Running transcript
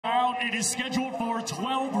It is scheduled for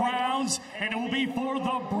 12 rounds, and it will be for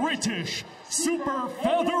the British Super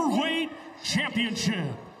Featherweight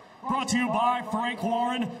Championship. Brought to you by Frank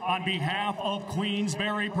Warren on behalf of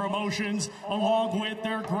Queensberry Promotions, along with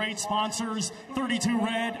their great sponsors, 32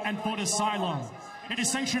 Red and Foot Asylum. It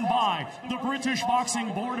is sanctioned by the British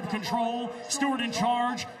Boxing Board of Control, steward in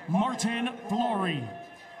charge, Martin Flory.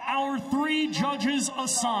 Our 3 judges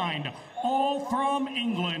assigned, all from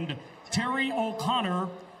England, Terry O'Connor,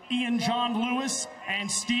 Ian John Lewis,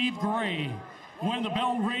 and Steve Gray. When the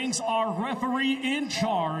bell rings, our referee in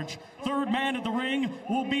charge, third man at the ring,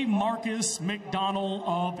 will be Marcus McDonnell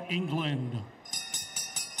of England.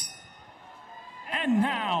 And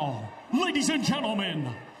now, ladies and gentlemen,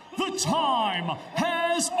 the time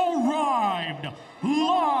has arrived.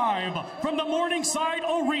 Live from the Morningside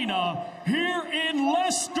Arena here in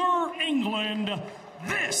Leicester, England,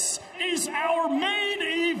 this is our main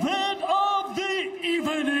event of the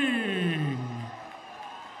evening.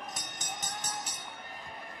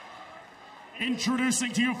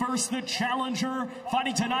 Introducing to you first the challenger,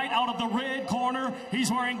 fighting tonight out of the red corner. He's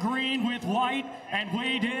wearing green with white and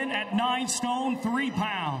weighed in at 9 stone 3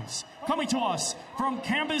 pounds. Coming to us from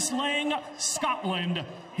Cambuslang, Scotland,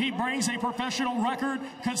 he brings a professional record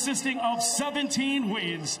consisting of 17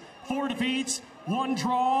 wins, 4 defeats, 1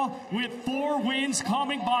 draw, with 4 wins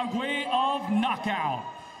coming by way of knockout.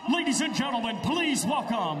 Ladies and gentlemen, please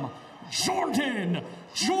welcome Jordan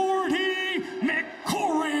 "Jordy"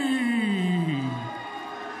 McCorry.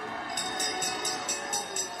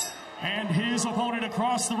 And his opponent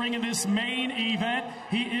across the ring in this main event,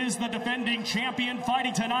 he is the defending champion,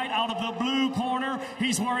 fighting tonight out of the blue corner.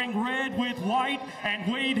 He's wearing red with white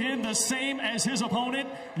and weighed in the same as his opponent,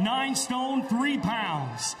 9 stone 3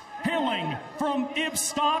 pounds. Hailing from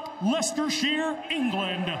Ibstock, Leicestershire,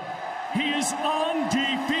 England, he is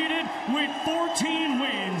undefeated with 14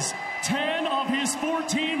 wins. 10 of his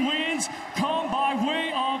 14 wins come by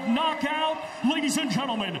way of knockout. Ladies and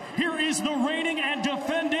gentlemen, here is the reigning and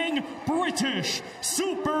defending British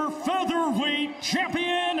Super Featherweight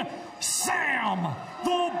Champion, Sam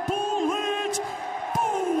the Bullet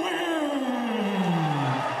Bowen.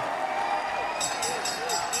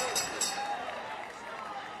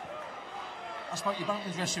 I spoke to your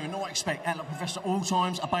bantamweight wrestler and not expect outlook professor at all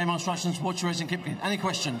times, obey my instructions, watch your raising, keep going. Any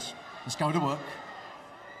questions? Let's go to work.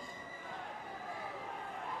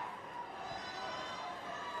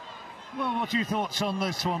 Well, what are your thoughts on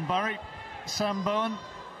this one, Barry? Sam Bowen,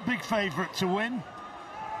 big favourite to win,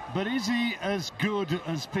 but is he as good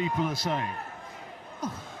as people are saying?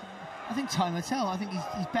 Oh, I think time will tell. I think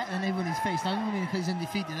he's better than everyone he's faced. I don't mean because he's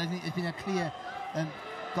undefeated. I think there's been a clear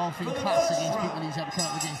golfing class against people he's had to come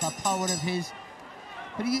up against. That power of his.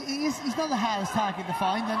 But he's not the hardest target to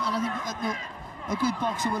find, and I think a good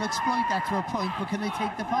boxer will exploit that to a point, but can they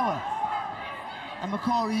take the power? And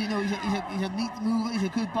McCorry, you know, he's a neat mover, he's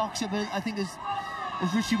a good boxer, but I think as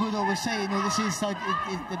Richie Wood always say, you know, this is like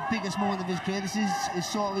the biggest moment of his career. This is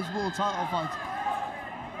sort of his world title fight.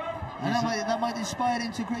 And that might inspire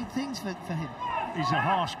him to great things for him. He's a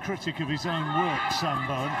harsh critic of his own work, Sam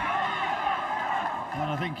Bowen. And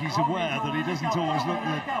I think he's aware that he doesn't always look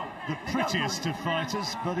the prettiest of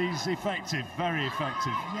fighters, but he's effective, very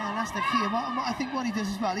effective. Yeah, and that's the key. And I think what he does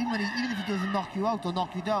as well, even if he doesn't knock you out or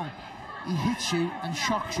knock you down, he hits you and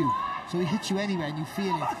shocks you. So he hits you anywhere and you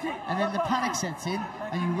feel it. And then the panic sets in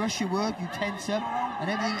and you rush your work, you tense up, and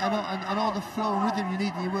everything, and all the flow and rhythm you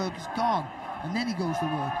need in your work is gone. And then he goes to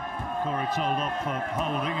work. Corey told off for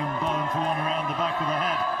holding and Bowen for one around the back of the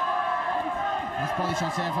head. Nice body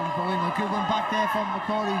shots there from Bowen. A good one back there from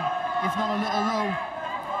McCorry, if not a little low.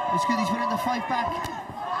 It's good he's winning the fight back.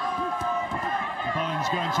 Bowen's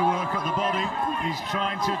going to work at the body. He's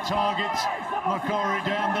trying to target McCorry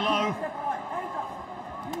down below.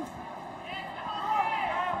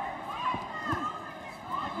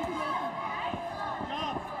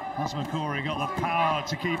 Has McCorry got the power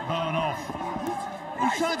to keep Bowen off?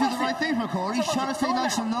 He's trying to do the right thing, McCorry. He's trying to stay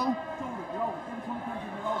nice and low.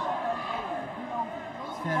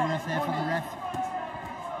 Fair enough there from the ref.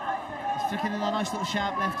 He's flicking in that nice little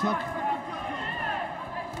sharp left hook.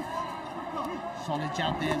 Solid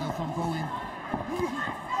jab there though from Bowen.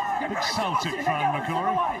 Big Celtic fan,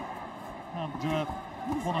 McCorry. And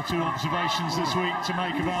 1 or 2 observations this week to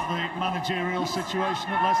make about the managerial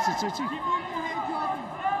situation at Leicester City.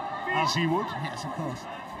 As he would. Yes, of course.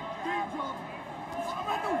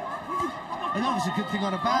 I know it's a good thing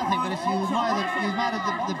or a bad thing, but you admire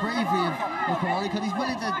the bravery of McCorry, because he's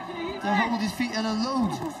willing to hold his feet and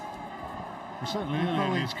unload. Well, certainly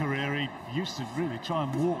early in his career, he used to really try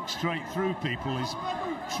and walk straight through people. He's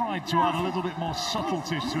tried to add a little bit more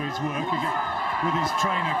subtlety to his work. with his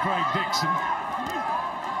trainer Craig Dixon.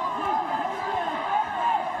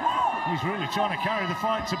 He's really trying to carry the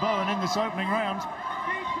fight to Bowen in this opening round.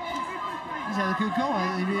 He's had a good go,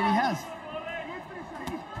 he really has.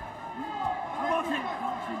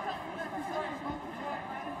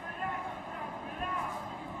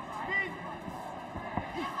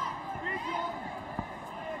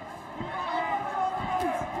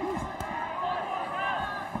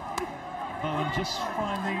 Bowen just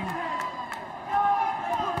finding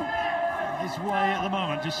his way at the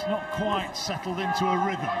moment, just not quite settled into a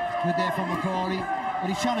rhythm. Good there from McCorry, but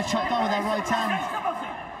he's trying to chop down with that right hand.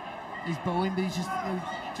 He's Bowen, but he just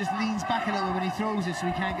leans back a little bit when he throws it, so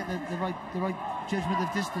he can't get the right judgment of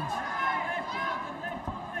distance.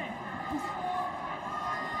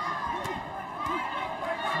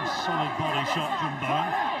 A solid body shot from Bowen,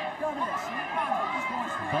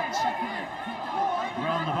 but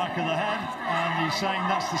round the back of the head, and he's saying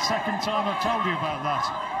that's the second time I've told you about that.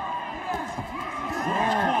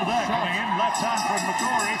 Oh, there coming in, left hand from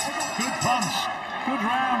McCorry. Good punch, good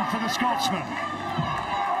round for the Scotsman.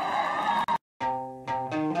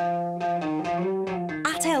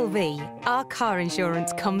 At LV, our car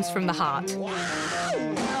insurance comes from the heart.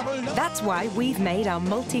 That's why we've made our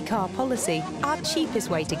multi-car policy our cheapest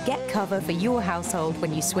way to get cover for your household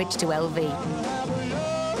when you switch to LV.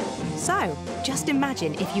 So, just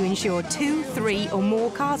imagine if you insured 2, 3 or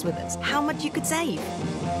more cars with us, how much you could save.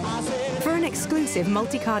 For an exclusive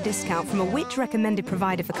multi-car discount from a Which recommended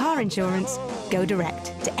provider for car insurance, go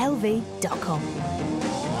direct to lv.com.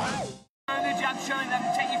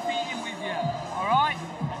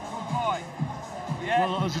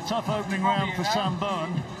 Well, that was a tough opening round for Sam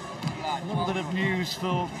Bowen. A little bit of news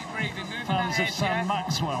for fans of Sam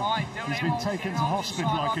Maxwell. He's been taken to hospital,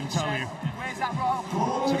 I can tell you,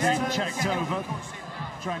 to be checked over.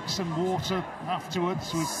 Drank some water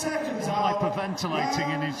afterwards, was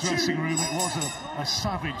hyperventilating in his dressing room. It was a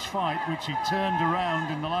savage fight, which he turned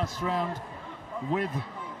around in the last round with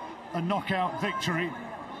a knockout victory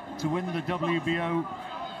to win the WBO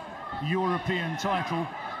European title.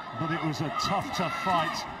 But it was a tough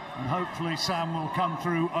fight, and hopefully Sam will come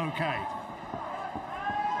through okay.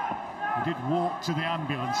 He did walk to the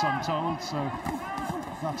ambulance, I'm told, so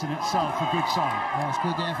that's in itself a good sign. Oh, it's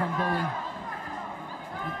good there from Bowen.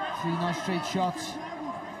 3 nice straight shots.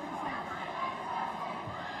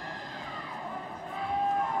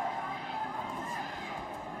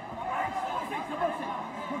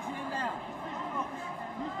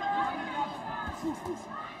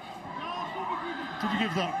 Did you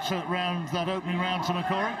give that opening round to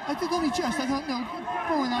McCorry? I think only just. I thought, no,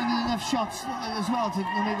 Bowen had enough shots as well to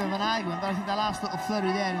maybe have an argument, but I think the last little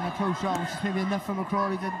flurry there in a close round was just maybe enough for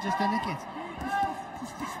McCorry to just to nick it.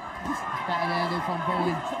 It's better there though from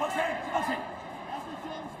Bowen.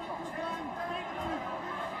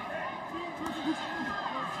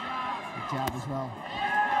 Good job as well.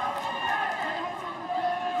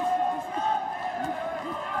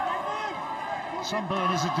 Sam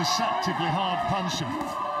Bowen is a deceptively hard puncher.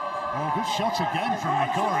 Oh, good shot again from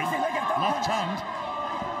McCorry. Left hand.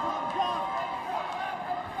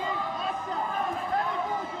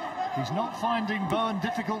 He's not finding Bowen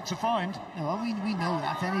difficult to find. No, well, we know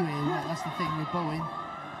that anyway. That's the thing with Bowen.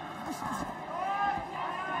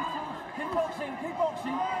 Keep boxing, keep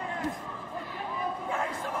boxing.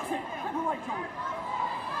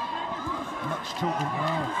 Much talking.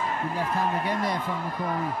 Good left hand again there from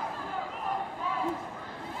McCorry.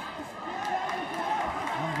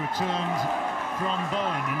 Returned from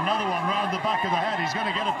Bowen. Another one round the back of the head. He's going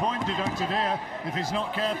to get a point deducted here if he's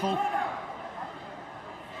not careful.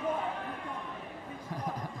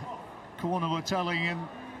 Corner were telling him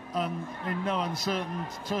in no uncertain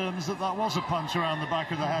terms that was a punch around the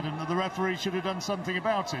back of the head and that the referee should have done something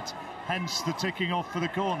about it. Hence the ticking off for the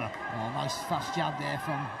corner. Oh, nice fast jab there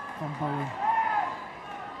from Bowen.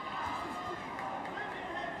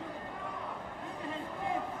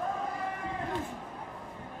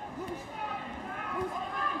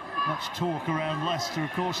 Much talk around Leicester,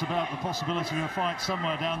 of course, about the possibility of a fight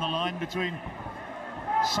somewhere down the line between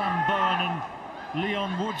Sam Bowen and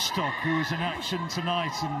Leon Woodstock, who was in action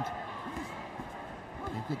tonight and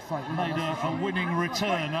a good fight. Made a winning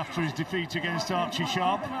return after his defeat against Archie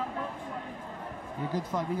Sharp. A good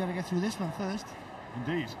fight. We got to get through this one first.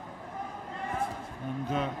 Indeed. And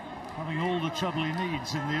having all the trouble he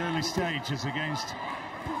needs in the early stages against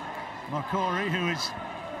McCorry, who is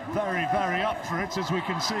very, very up for it, as we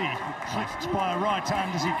can see. Flicked by a right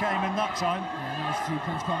hand as he came in that time. Yeah, nice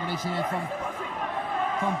three-punch combination there from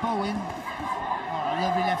Bowen. Oh,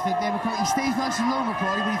 lovely left hook there. McCorry. He stays nice and low,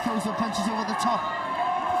 McCorry, but he throws the punches over the top.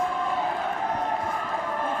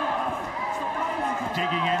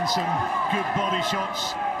 digging in some good body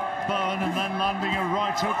shots, Bowen, and then landing a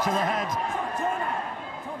right hook to the head.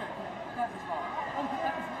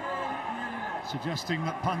 Suggesting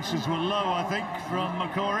that punches were low, I think, from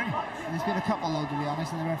McCorry. There's been a couple low, to be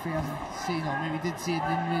honest, and the referee hasn't seen, or maybe did see it,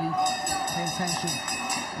 didn't really pay attention.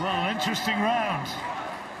 Well, interesting round.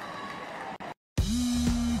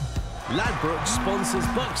 Ladbroke sponsors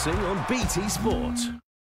boxing on BT Sport.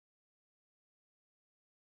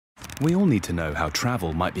 We all need to know how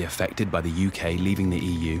travel might be affected by the UK leaving the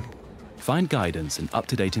EU. Find guidance and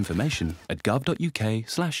up-to-date information at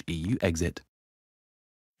gov.uk/EU exit.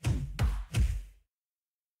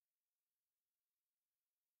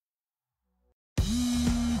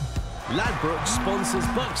 Ladbroke sponsors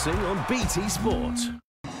boxing on BT Sport.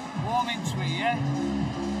 Warm into it, yeah?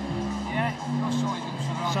 Yeah?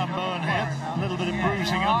 Sam Bowen here, a little bit of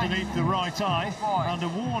bruising underneath the right eye, and a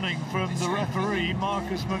warning from the referee,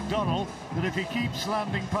 Marcus McDonnell, that if he keeps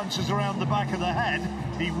landing punches around the back of the head,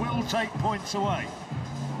 he will take points away.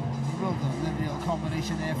 Well done, the little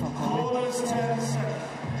combination there from Bowen.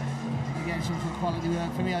 Again, some good quality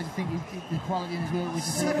work. For me, I think the quality in his work was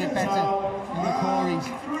just a little bit better than McCorry's.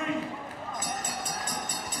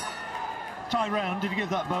 Tie round, did you give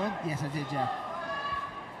that, Bowen? Yes, I did, yeah.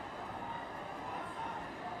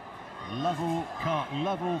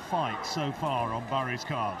 Level fight so far on Barry's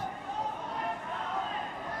card.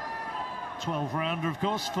 12 rounder, of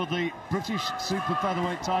course, for the British super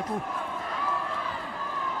featherweight title.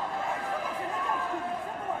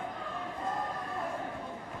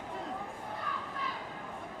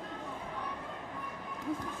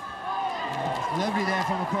 Lovely there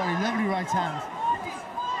from McCorry, lovely right hand.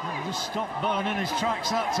 Well, just stopped Bowen in his tracks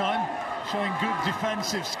that time, showing good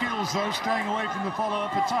defensive skills though, staying away from the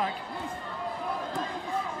follow-up attack.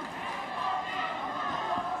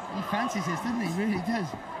 He fancies this, doesn't he? He really does.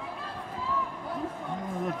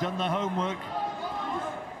 Well, they've done their homework.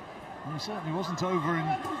 And he certainly wasn't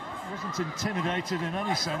intimidated in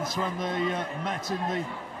any sense when they met in the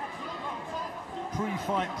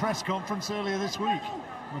pre-fight press conference earlier this week.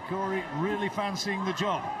 McCorry really fancying the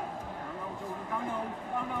job.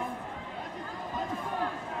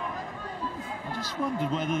 I just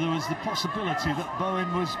wondered whether there was the possibility that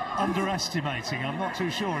Bowen was underestimating. I'm not too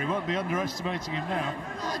sure. He won't be underestimating him now.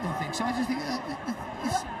 I don't think so. I just think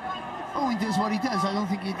Bowen does what he does. I don't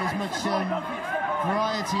think there's much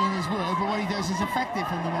variety in his work, but what he does is effective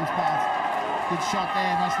for the most part. Good shot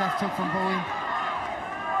there, nice left hook from Bowen.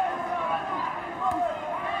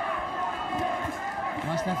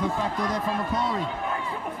 Nice left hook back there from McCorry.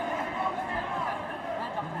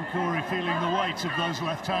 McCorry feeling the weight of those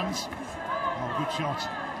left hands. Oh, good shot.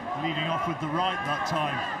 Leading off with the right that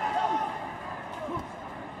time.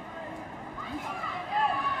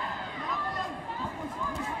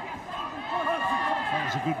 That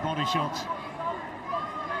was a good body shot.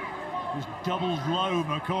 It was doubled low,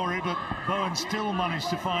 McCorry, but Bowen still managed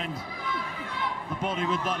to find the body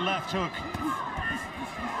with that left hook.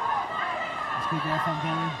 That's good there from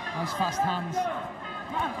Bowen. Nice fast hands.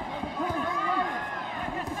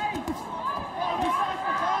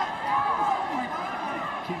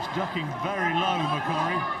 Keeps ducking very low,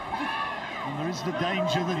 McCorry. And there is the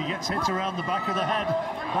danger that he gets hit around the back of the head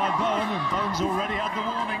by Bowen, and Bowen's already had the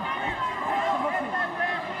warning.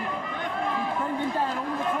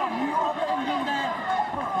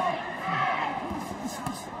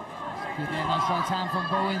 Good there, nice right hand from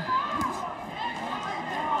Bowen.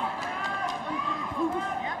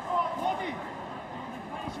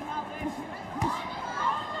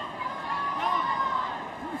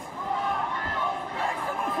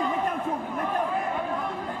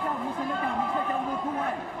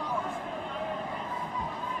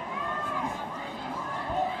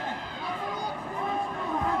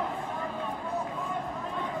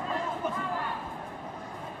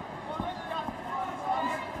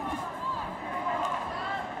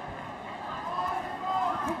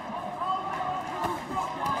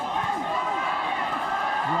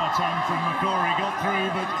 Hand from McCorry got through,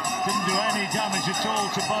 but didn't do any damage at all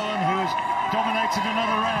to Bowen, who has dominated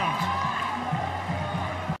another round.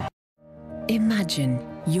 Imagine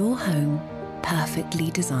your home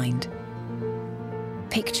perfectly designed.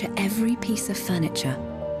 Picture every piece of furniture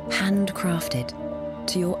handcrafted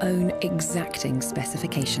to your own exacting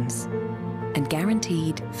specifications and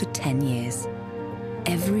guaranteed for 10 years.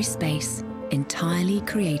 Every space entirely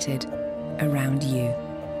created around you.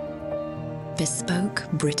 Bespoke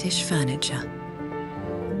British furniture.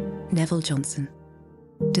 Neville Johnson.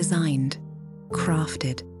 Designed,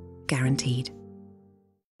 crafted, guaranteed.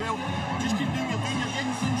 Just keep doing your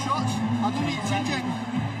games and shots. I don't need to change it.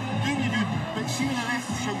 Doing you do, but see when the ref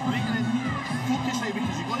shout breaking it, focus right now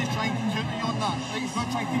because you've got to try and counter you on that. Right? He's got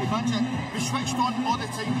to try and keep the punch in. Be switched on all the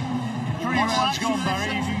time. 3 rounds gone,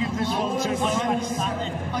 Barry. You can give this one to Bowen.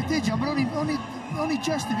 I did, John, but only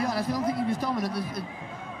just, to be honest. I don't think he was dominant. I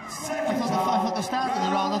thought the start of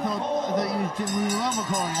the round, I thought he was doing really well,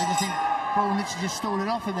 McCorry. I just think Bowen literally just stole it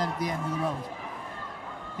off him then at the end of the round.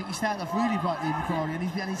 I think he started off really brightly, McCorry, and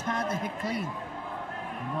he's hard to hit clean.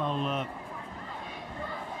 Well,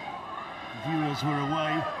 viewers were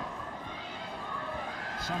away.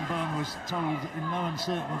 Sam Bowen was told in no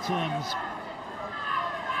uncertain terms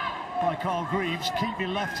by Carl Greaves, keep your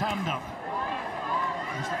left hand up,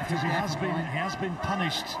 because he has been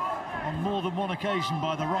punished on more than one occasion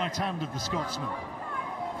by the right hand of the Scotsman.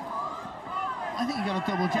 I think he got a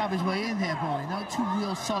double jab his way in here, Bowen. Now 2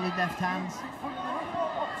 real solid left hands.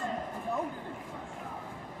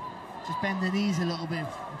 Just bend the knees a little bit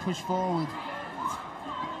and push forward.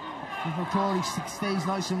 If McCorry stays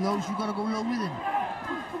nice and low, you've got to go low with him.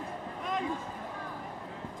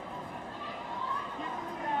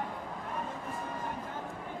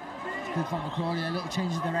 It's good from McCorry, a little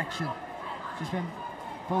change of direction. Just when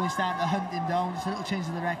Bowen starting to hunt him down, just a little change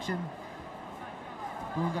of direction.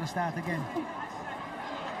 Bowen got to start again.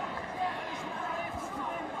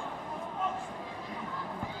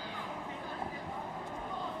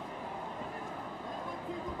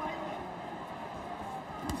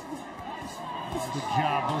 Good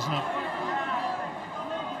jab, wasn't it?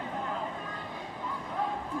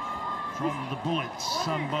 From the bullets,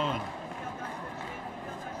 Sam Bowen.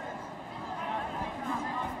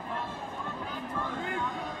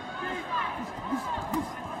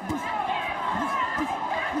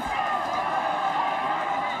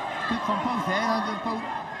 Good from both there, both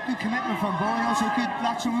good commitment from Bowen, also good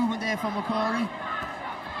lateral movement there from McCorry.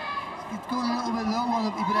 It's going a little bit low on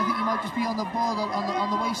the, but I think he might just be on the board on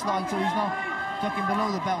the waistline, so he's not ducking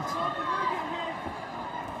below the belt.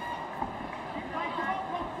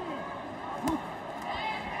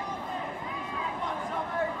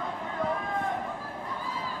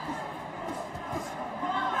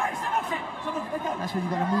 That's when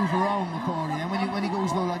you've got to move around McCorry, and when he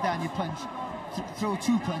goes low like that and you punch, throw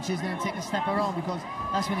 2 punches, then take a step around, because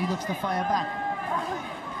that's when he looks to fire back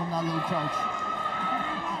from that low crouch.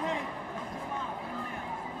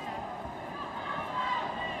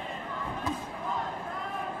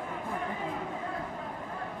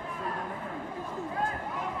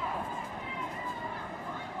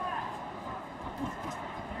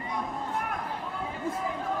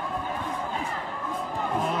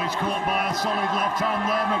 Caught by a solid left hand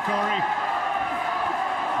there, McCorry.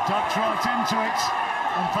 Ducked right into it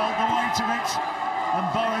and felt the weight of it, and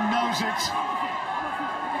Bowen knows it.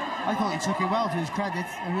 I thought he took it well, to his credit,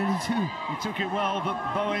 I really do. He took it well, but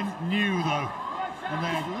Bowen knew, though. And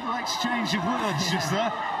they had a little exchange of words just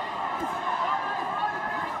there.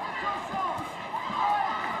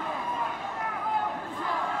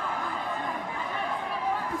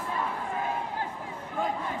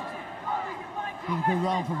 A good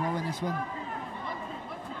round for Bowen, this one.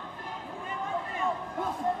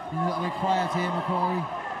 A little bit quiet here, McCorry.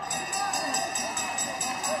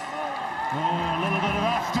 Oh, a little bit of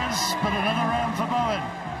afters, but another round for Bowen.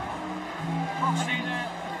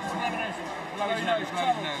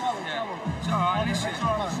 It's alright,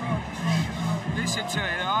 listen to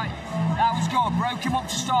it, alright? That was good, broke him up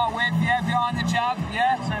to start with, yeah, behind the jab,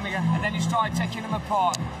 yeah? Same again. And then he started taking him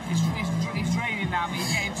apart. He's draining now,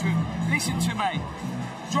 he's getting to him. Listen to me.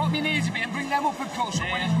 Drop your knees a bit and bring them up a cut, so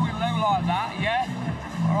when he's going low like that, yeah?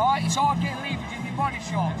 Alright, it's hard getting leverage in your body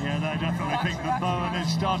shot. Yeah, they definitely think that Bowen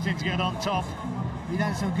is starting to get on top. He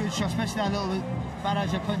done some good shots, especially that little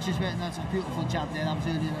barrage of punches with, and that's a beautiful jab there. That was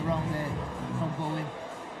early in the round there from Bowen.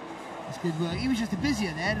 It's good work. He was just a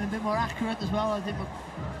busier there and a bit more accurate as well. I think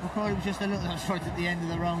McCorry was just a little right at the end of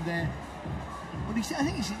the round there. But I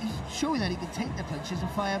think he's showing that he can take the punches and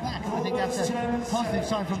fire back. I think that's a positive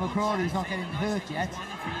sign from McCorry. He's not getting hurt yet.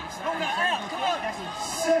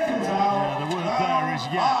 Yeah, the word there is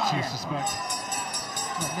yet, you suspect.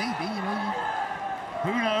 Well, maybe, you know.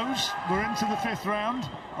 Who knows? We're into the 5th round.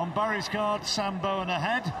 On Barry's card, Sam Bowen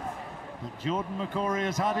ahead. But Jordan McCorry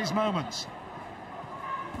has had his moments.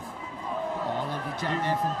 Oh, lovely jab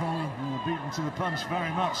there from Bowen. Beaten to the punch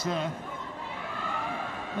very much there.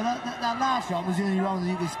 Well, that last round was the only round that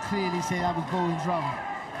you could clearly say that was Bowen's round,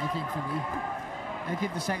 I think, for me. I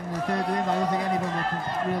give the second and the third to him. I don't think any of them were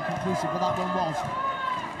real conclusive, but that one was.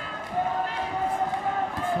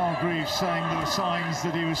 Carl Greaves saying there were signs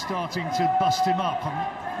that he was starting to bust him up.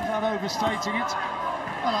 Is that overstating it?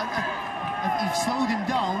 Well, he slowed him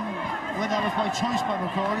down, whether that was by choice by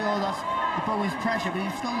McCorry or that's the Bowen's pressure, but he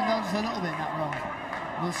slowed him down just a little bit in that round.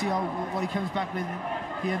 We'll see what he comes back with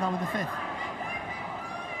here now in the 5th.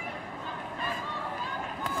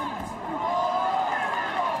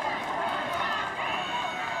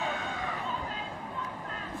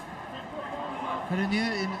 But in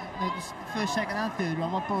the first, second and third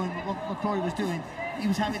round, what McCorry was doing, he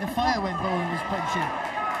was having to fire when Bowen was punching.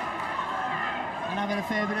 And having a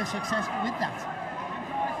fair bit of success with that.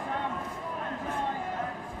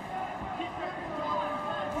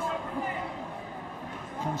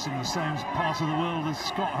 Comes from the same part of the world as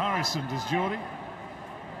Scott Harrison, does Geordie?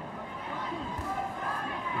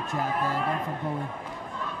 Good jab there, one from Bowen.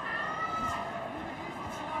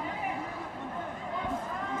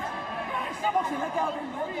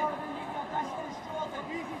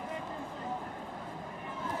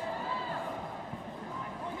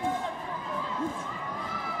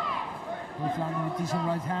 Both landing with decent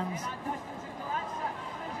right hands.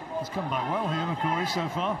 He's come back well here, McCorry, so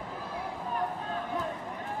far.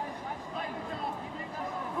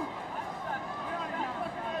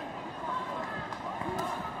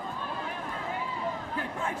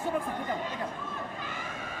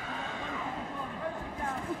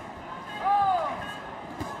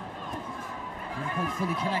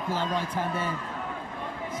 Fully connect with that right hand there.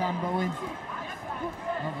 Sam Bowen.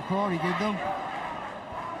 Not McCorry did them.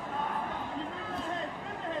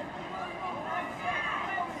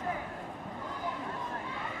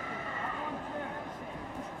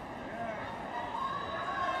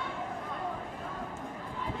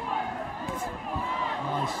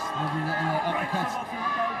 Nice, lovely little uppercut.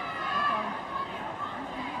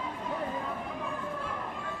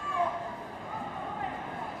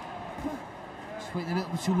 Waiting a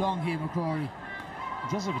little bit too long here, McCorry.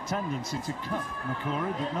 He does have a tendency to cut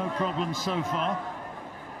McCorry, but no problem so far.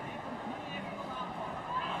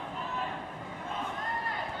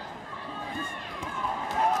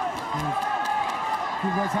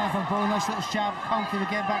 Good right hand from Bowen, nice little jab, counter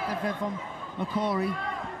again back there from McCorry.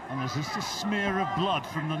 And there's just a smear of blood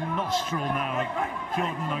from the nostril now of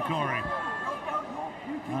Jordan McCorry.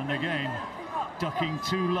 And again, ducking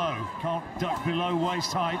too low, can't duck below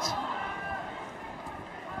waist height.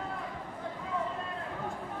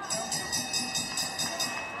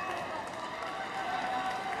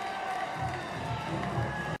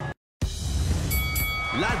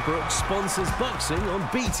 Ladbroke sponsors boxing on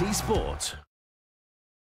BT Sport.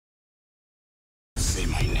 Say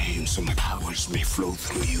my name so my powers may flow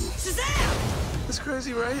through you. Shazam! That's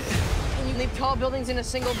crazy, right? And you leave tall buildings in a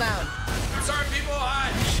single bound. I'm sorry, people.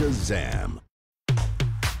 Hi. Shazam!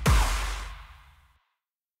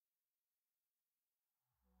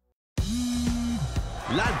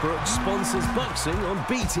 Ladbroke sponsors boxing on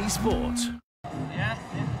BT Sport. Yeah?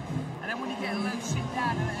 And then when you get low, sit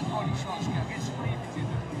down and let the body shots go. Get some breathing in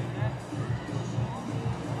there.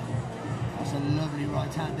 That's a lovely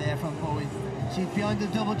right hand there from Bowen. See, behind the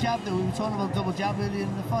double jab though, we were talking about double jab earlier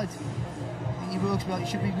in the fight. I think he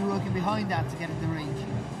should be working behind that to get in the range.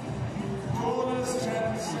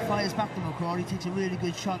 He fires back to McCorry, takes a really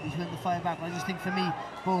good shot, he's meant to fire back, but I just think for me,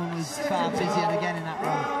 Bowen was far busier again in that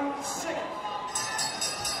round.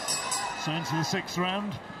 So into the 6th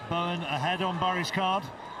round, Bowen ahead on Barry's card.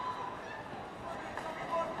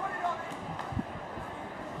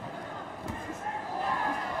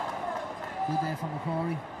 Good there from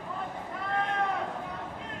McCorry.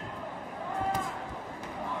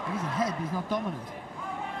 He's ahead, but he's not dominant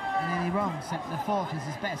in any round, except the 4th is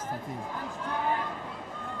his best, I feel.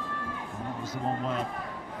 And that was the one where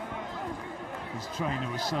his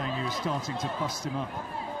trainer was saying he was starting to bust him up.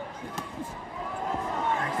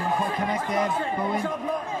 Didn't quite connect there, Bowen.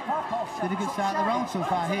 Did a good start of the round so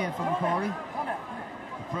far here from McCorry.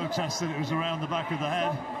 The protest that it was around the back of the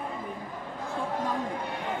head.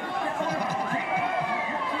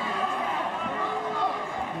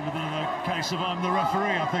 A bit of a case of I'm the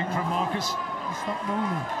referee, I think, from Marcus. Stop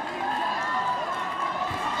moaning.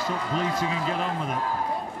 Stop bleating and get on with it.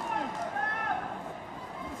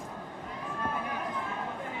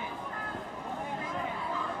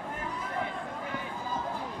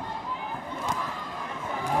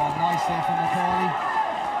 From McCorry.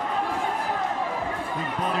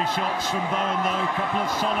 Big body shots from Bowen though, a couple of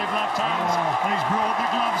solid left hands, and he's brought the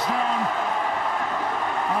gloves down.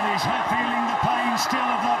 And he's feeling the pain still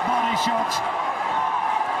of that body shot.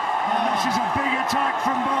 And this is a big attack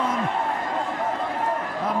from Bowen.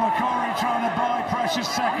 And McCorry trying to buy precious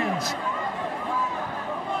seconds.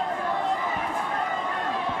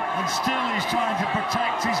 And still he's trying to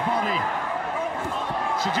protect his body,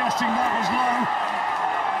 suggesting that was low.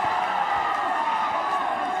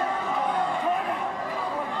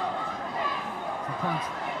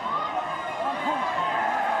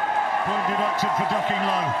 Point deducted for ducking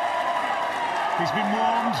low. He's been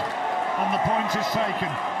warned, and the point is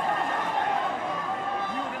taken.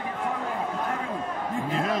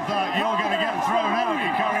 You heard that, you're going to get thrown out,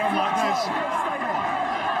 you carry on like this.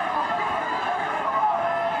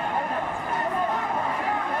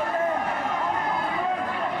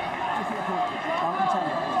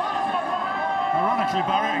 Ironically,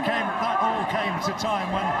 Barry, that all came to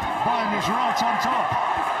time when Bowen was right on top.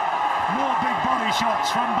 More big body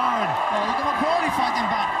shots from Bowen. Oh, look at McCorry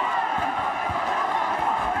fighting back.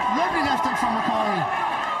 Lovely left hook from McCorry.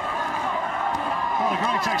 What a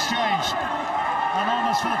great exchange. And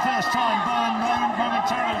almost for the first time, Bowen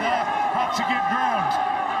momentarily there had to give ground.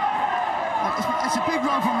 It's a big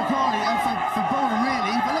round from McCorry and for Bowen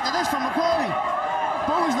really, but look at this from McCorry.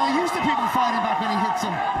 Bowen's not used to people fighting back when he hits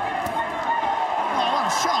him. Oh, what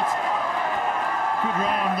a shot. Good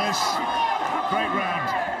round this. Great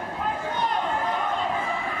round.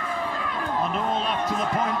 And all after the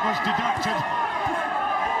point was deducted.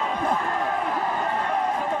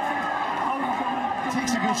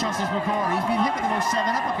 Takes a good shot as McCorry. He's been hit with almost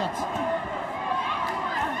 7 uppercuts.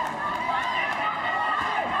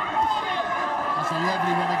 That's a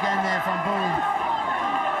lovely one again there from Bowen.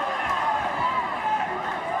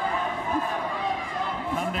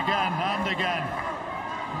 And again, and again.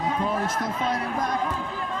 McCorry still fighting back.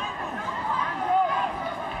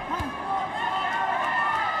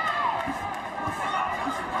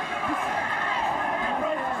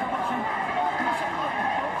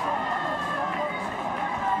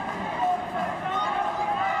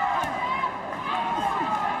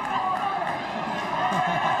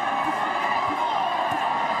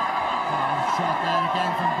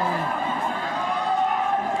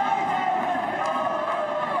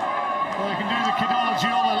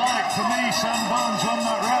 For me, Sam Bowen's won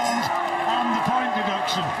that round and the point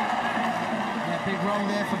deduction. Yeah, big round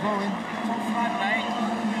there for Bowen.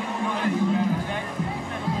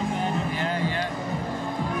 Yeah.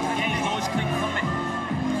 He's always clean from it.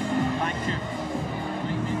 Thank you.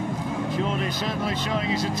 Geordie certainly showing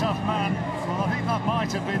he's a tough man. Well, I think that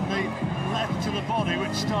might have been the left to the body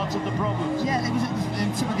which started the problems. Yeah, it was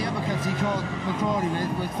in some of the uppercuts he called McCorry with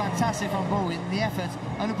was fantastic from Bowen, the effort,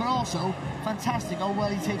 but also fantastic how well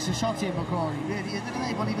he takes the shot here, McCorry. Really,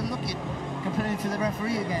 won't even look at complaining to the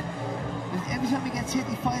referee again. Every time he gets hit,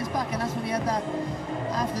 he fires back, and that's when he had that.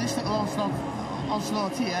 After this little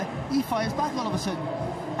onslaught here, he fires back all of a sudden.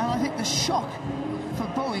 And I think the shock for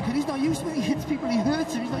Bowen, because he's not used to when he hits people, he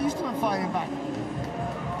hurts him. He's not used to him firing back.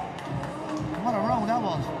 What a round that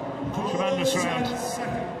was. Tremendous round.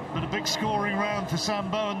 But a big scoring round for Sam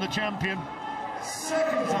Bowen, the champion.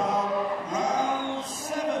 Second round, round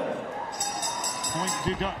 7. Point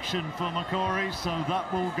deduction for McCorry, so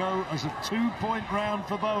that will go as a 2-point round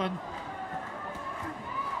for Bowen.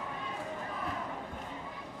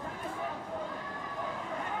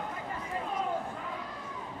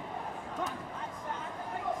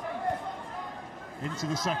 Into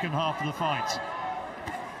the second half of the fight.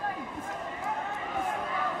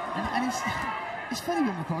 And it's funny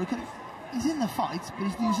with McCorry, because he's in the fight, but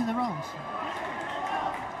he's losing the rounds.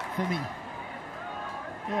 For me.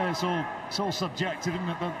 Yeah, it's all subjective, isn't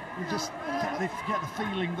it? But you just get the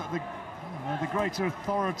feeling that the greater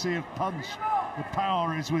authority of punch, the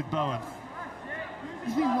power is with Bowen.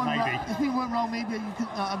 There's been one round maybe you could,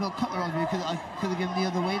 a couple of rounds maybe I could have given the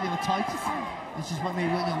other way. They were tight. It's just what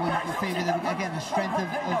maybe when you favour them again, the strength of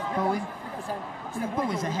Bowen.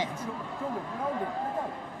 Bowen's ahead.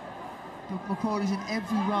 But McCorry's in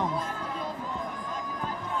every round.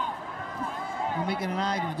 We're making an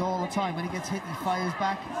argument all the time. When he gets hit, he fires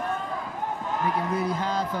back. Making it really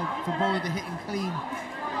hard for Bowen to hit him clean.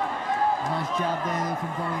 Nice jab there though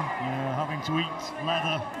from Bowen. Yeah, having to eat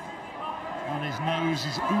leather. And his nose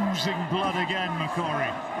is oozing blood again,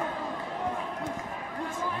 McCorry.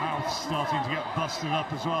 Mouth starting to get busted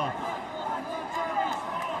up as well.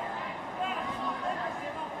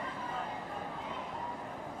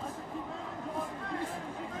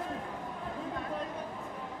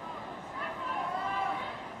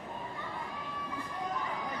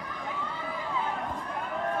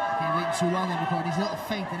 Too long then, McCorry. He's a little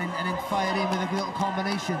feint and then fired in with a little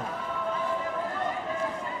combination.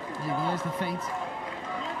 There's the feint.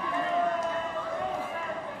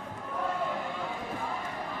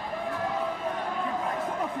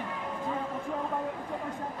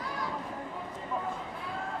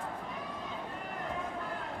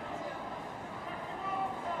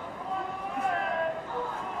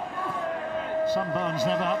 Sam Bowen's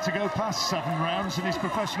never had to go past 7 rounds in his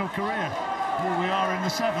professional career. Here we are in the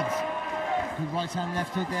 7th. Good right hand,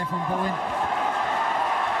 left hook there from Bowen.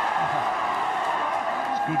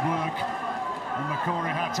 Good work. And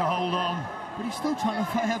McCorry had to hold on. But he's still trying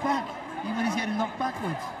to fire back, even when he's getting knocked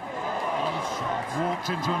backwards. Walked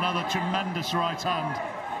into another tremendous right hand.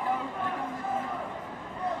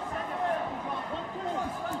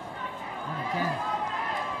 And again.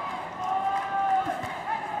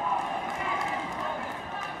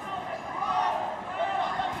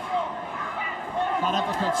 That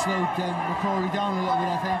uppercut slowed McCorry down a little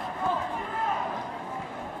bit, I think.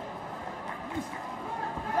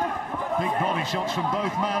 Big body shots from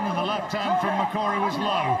both men, and the left hand from McCorry was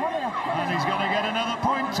low. And he's going to get another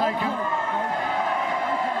point taken.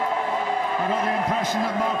 I got the impression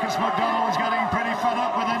that Marcus McDonald was getting pretty fed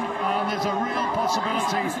up with him, and there's a real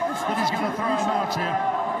possibility that he's going to throw him out here.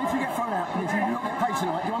 If you get thrown out, and if you not get paid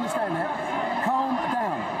tonight, do you understand that? Calm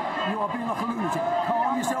down. You are being like a lunatic.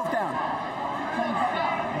 Calm yourself down.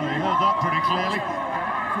 Well, you heard that pretty clearly.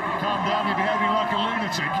 Calm down, you're behaving like a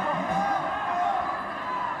lunatic.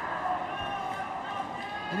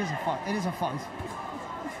 It is a fight. It is a fight.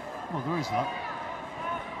 Well, there is that.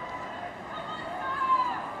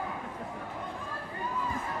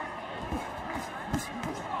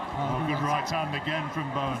 Oh, good right hand again from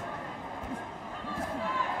Bowen.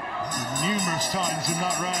 Numerous times in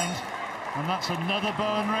that round. And that's another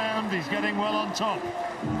Bowen round. He's getting well on top.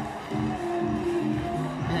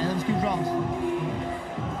 Yeah, that was good round.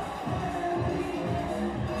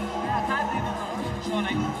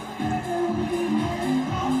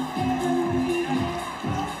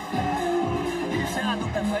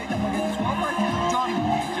 John,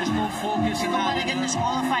 just don't focus on that. You're getting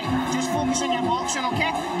disqualified. Just focus on your boxing,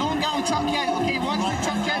 okay? Don't get on chuck you out, okay? Once you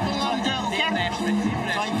chuck you out, don't let him do it, okay?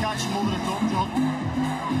 Try and catch him over the top, John.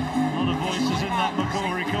 A lot of voices in that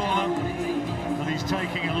McCorry corner, but he's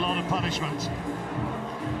taking a lot of punishment.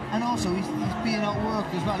 And also, he's being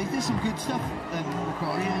outworked as well. He did some good stuff,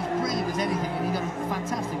 McCorry, and he's brilliant as anything, and he's got a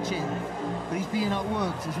fantastic chin. But he's being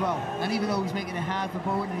outworked as well. And even though he's making it hard for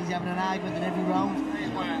Bowen and he's having an argument in every round,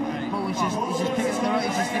 Bowen's just picking the right,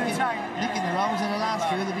 he's just nicking the rounds. And the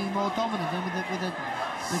last two, they've been more dominant. And with the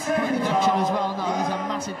point deduction as well now, there's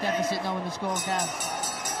a massive deficit now in the scorecards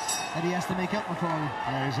that he has to make up, McCorry.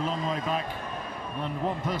 Yeah, he's a long way back. And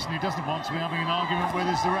one person he doesn't want to be having an argument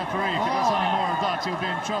with is the referee. If he does any more of that, he'll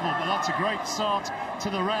be in trouble. But that's a great start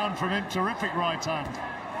to the round from him. Terrific right hand.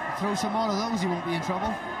 Throw some more of those, he won't be in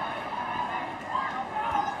trouble.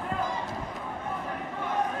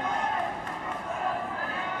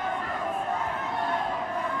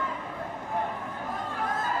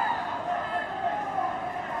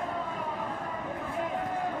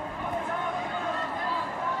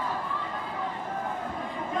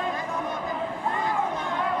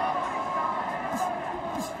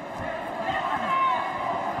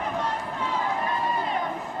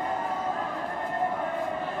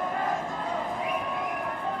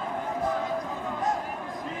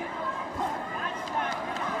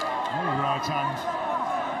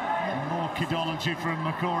 From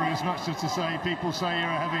McCorry, as much as to say, people say you're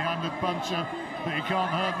a heavy-handed puncher, but you can't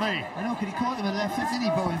hurt me. I know, because he caught him in the left foot, didn't he,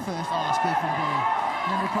 Bowen first? Oh, that's good from Bowen. And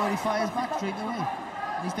then McCorry fires back straight away.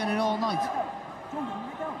 And he's done it all night.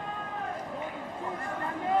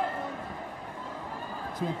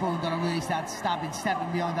 So when Bowen got to really start stepping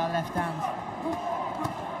beyond that left hand.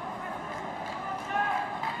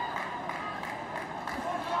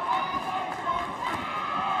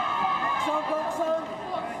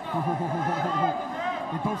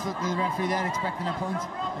 They both looked at the referee there expecting a point.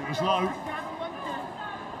 It was low.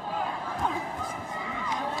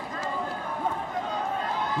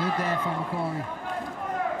 Good there from McCorry.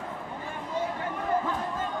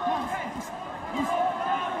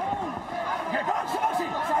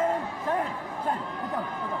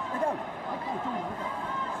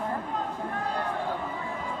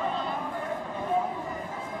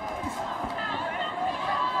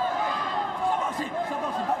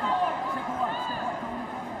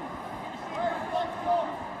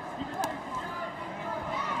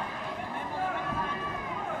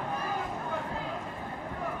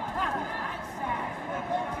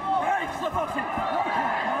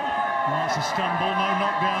 Stumble, no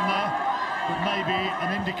knockdown there, but maybe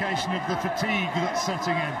an indication of the fatigue that's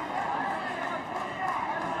setting in.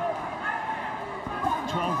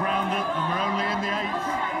 12 rounder, and we're only in the 8th.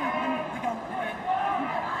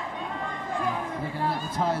 They're going to let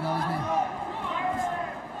the tire though, isn't he?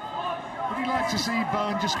 Would you like to see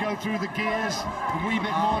Bowen just go through the gears a wee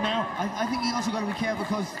bit more now? I think you also got to be careful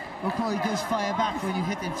because McCorry does fire back when you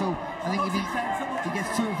hit him, so I think if he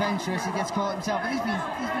gets too adventurous, he gets caught himself. But he's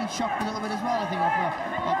been shocked a little bit as well, I think,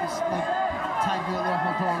 tagged a little bit off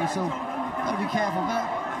McCorry, so got to be careful. But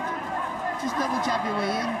just double jab your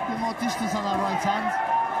way in, a bit more distance on that right hand.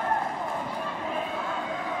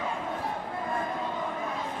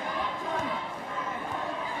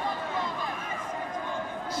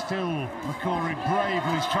 Still, McCorry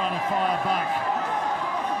bravely trying to fire back.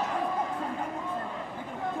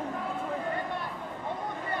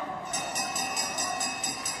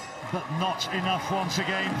 But not enough once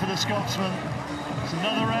again for the Scotsman. It's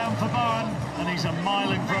another round for Bowen, and he's a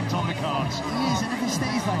mile in front on the cards. He is, and if he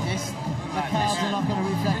stays like this, the cards are not going to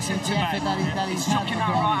reflect the effort that he's had. Chucking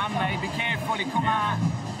that right hand, mate. Be careful. He come out,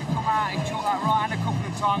 he chuck that right hand a couple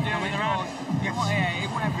of times. Yeah, he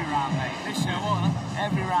won every round, mate. Listen,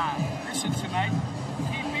 every round. Listen to me.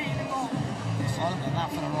 Keep beating him up. Oh, look at that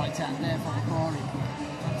for the right hand there for McCorry.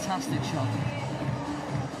 Fantastic shot.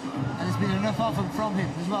 And there's been enough of them from him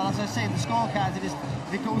as well. As I say, the scorecards, if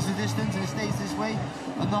it goes the distance and it stays this way,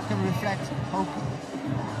 are not going to reflect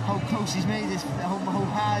how close he's made this, how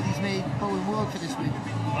hard he's made Bowen work for this win.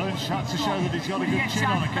 Bowen had to show that he's got a good chin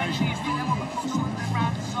on occasion. He's doing what McCorry's doing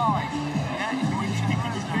round the side. Yeah, he's doing his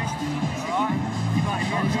best. Right?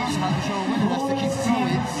 And he's also had to show a willingness to keep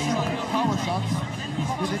throwing power shots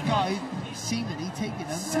with a guy seemingly taking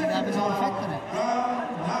them and having no effect on it.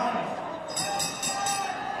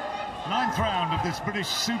 Ninth round of this British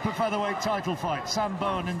super featherweight title fight. Sam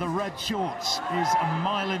Bowen in the red shorts is a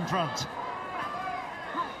mile in front.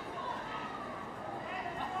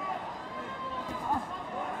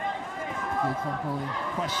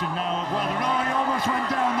 Question now of whether... Oh, he almost went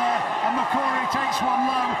down there, and McCorry takes one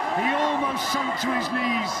low. He almost sunk to his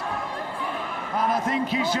knees. And I think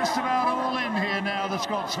he's just about all in here now, the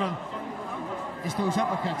Scotsman. It's those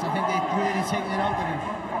uppercuts. I think they've really taken it out of him.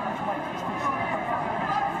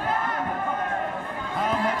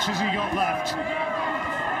 How much has he got left?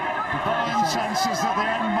 Bowen senses that the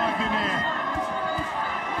end might be near.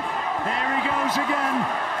 Here he goes again,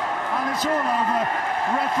 and it's all over.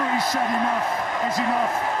 Referee said enough is enough,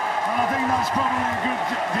 and I think that's probably a good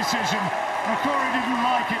decision. McCorry didn't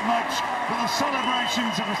like it much, but the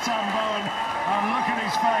celebrations of Sam Bowen, and look at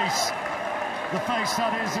his face. The face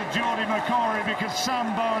that is of Geordie McCorry, because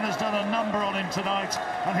Sam Bowen has done a number on him tonight,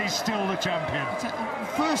 and he's still the champion.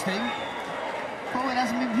 First thing, Bowen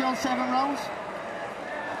hasn't been beyond 7 rounds.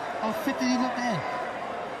 How fit did he look there?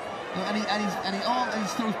 And he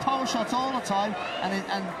throws power shots all the time,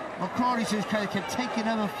 and McCorry, to his credit, kept taking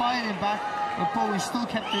them and firing back, but Bowen still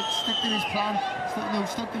stuck to his plan,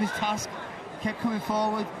 stuck to his task, kept coming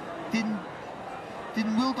forward, didn't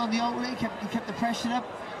wilt on the outlet, he kept the pressure up.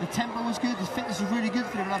 The tempo was good, his fitness was really good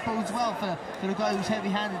for him, and that bodes well for the guy who's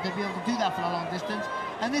heavy-handed to be able to do that for a long distance.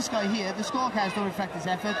 And this guy here, the scorecards don't reflect his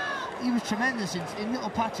effort. He was tremendous in little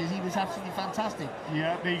patches. He was absolutely fantastic.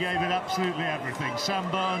 Yeah, he gave it absolutely everything. Sam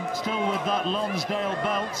Bowen still with that Lonsdale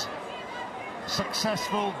belt.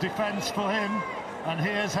 Successful defence for him, and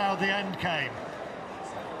here's how the end came.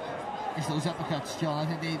 It's those uppercuts, John. I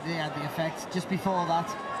think they had the effect. Just before that,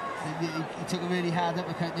 he took a really hard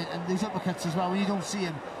uppercut, and those uppercuts as well, when you don't see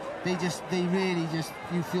them, they really just,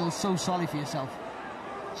 you feel so sorry for yourself.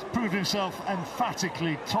 He's proved himself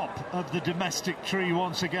emphatically top of the domestic tree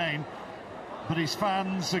once again, but his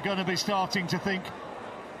fans are going to be starting to think,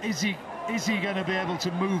 is he going to be able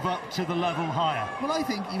to move up to the level higher? Well, I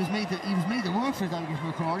think he was made to work for it against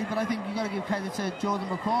McCorry, but I think you've got to give credit to Jordan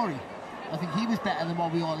McCorry. I think he was better than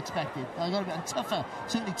what we all expected. And tougher,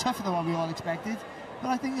 certainly tougher than what we all expected. But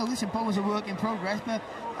I think, listen, Bowen was a work in progress, but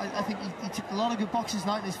I think he took a lot of good boxes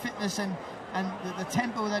tonight. His fitness and the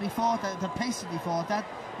tempo that he fought, the pace that he fought, that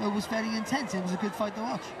was very intense. It was a good fight to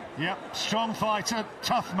watch. Yep, strong fighter,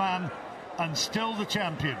 tough man, and still the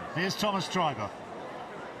champion. Here's Thomas Stryber.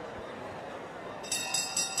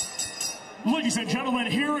 Ladies and gentlemen,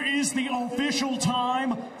 here is the official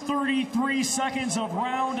time. 33 seconds of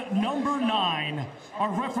round number 9. Our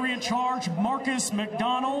referee in charge, Marcus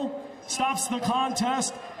McDonald, stops the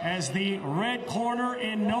contest as the red corner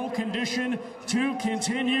in no condition to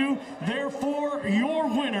continue. Therefore, your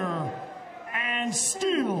winner, and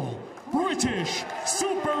still British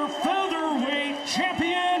Super Featherweight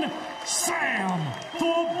Champion, Sam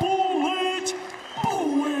the Bullet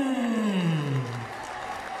Bowen.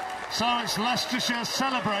 So it's Leicestershire's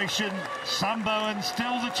celebration. Sam Bowen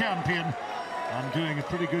still the champion and doing a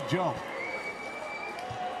pretty good job.